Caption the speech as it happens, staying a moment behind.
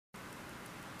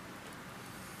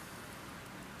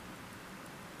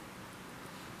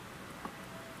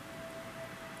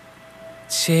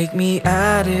Take me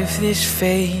out of this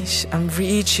phase. I'm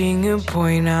reaching a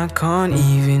point I can't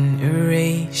even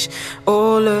erase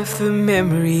all of the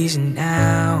memories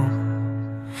now.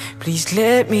 Please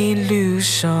let me lose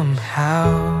somehow.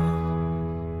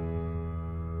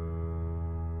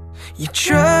 You're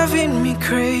driving me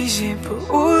crazy, but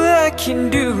all I can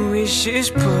do is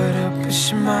just put up a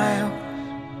smile.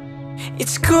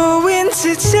 It's going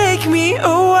to take me a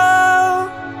while.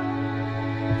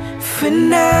 For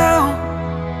now,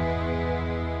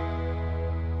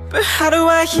 but how do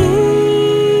I heal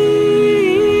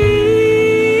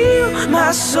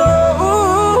my soul?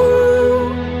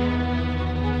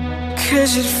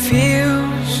 'Cause it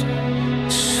feels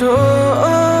so.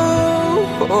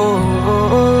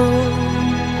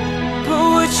 But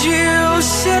would you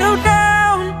settle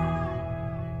down?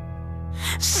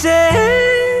 Settle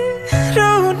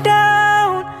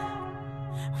down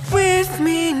with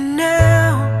me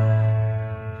now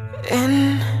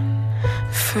and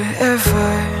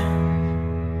forever.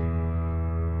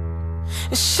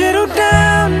 Settle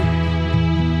down,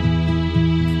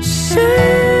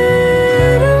 settle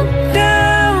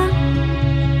down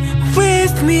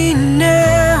with me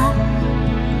now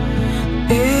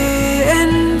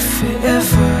and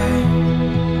forever.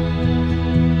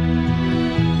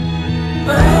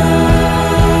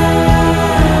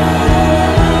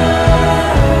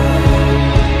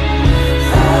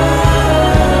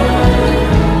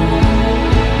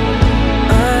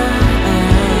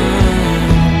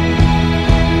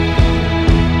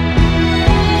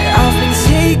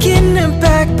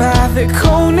 By the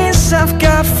coldness I've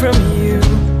got from you.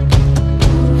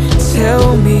 Tell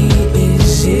me,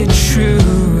 is it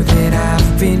true that I've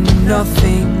been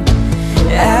nothing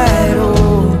at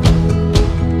all?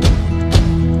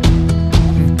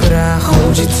 But I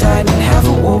hold you tight and have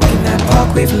a walk in that park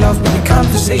we've loved, but the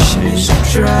conversation is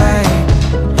dry.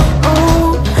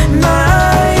 Oh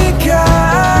my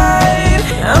God,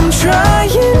 I'm trying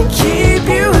to keep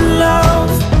you in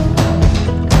love,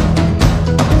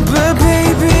 but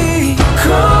baby,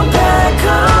 come back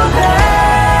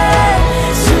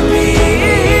to me.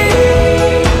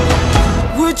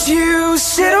 Would you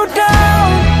settle down?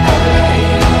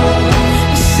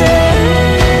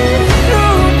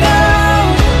 Settle down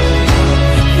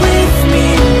with me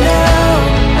now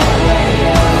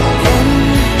and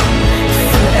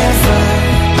forever.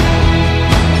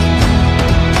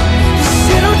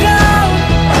 Settle down.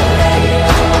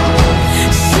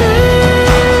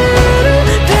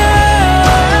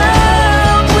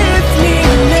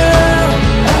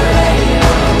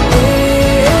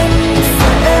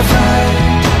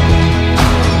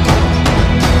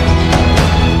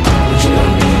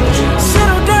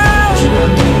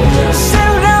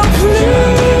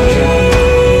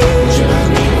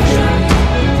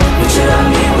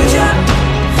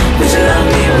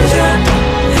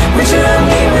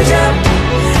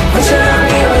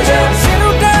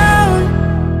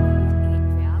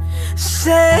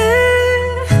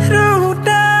 Settle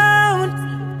down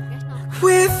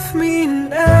with me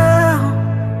now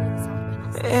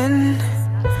and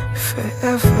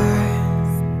forever.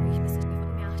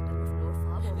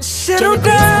 Settle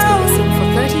down.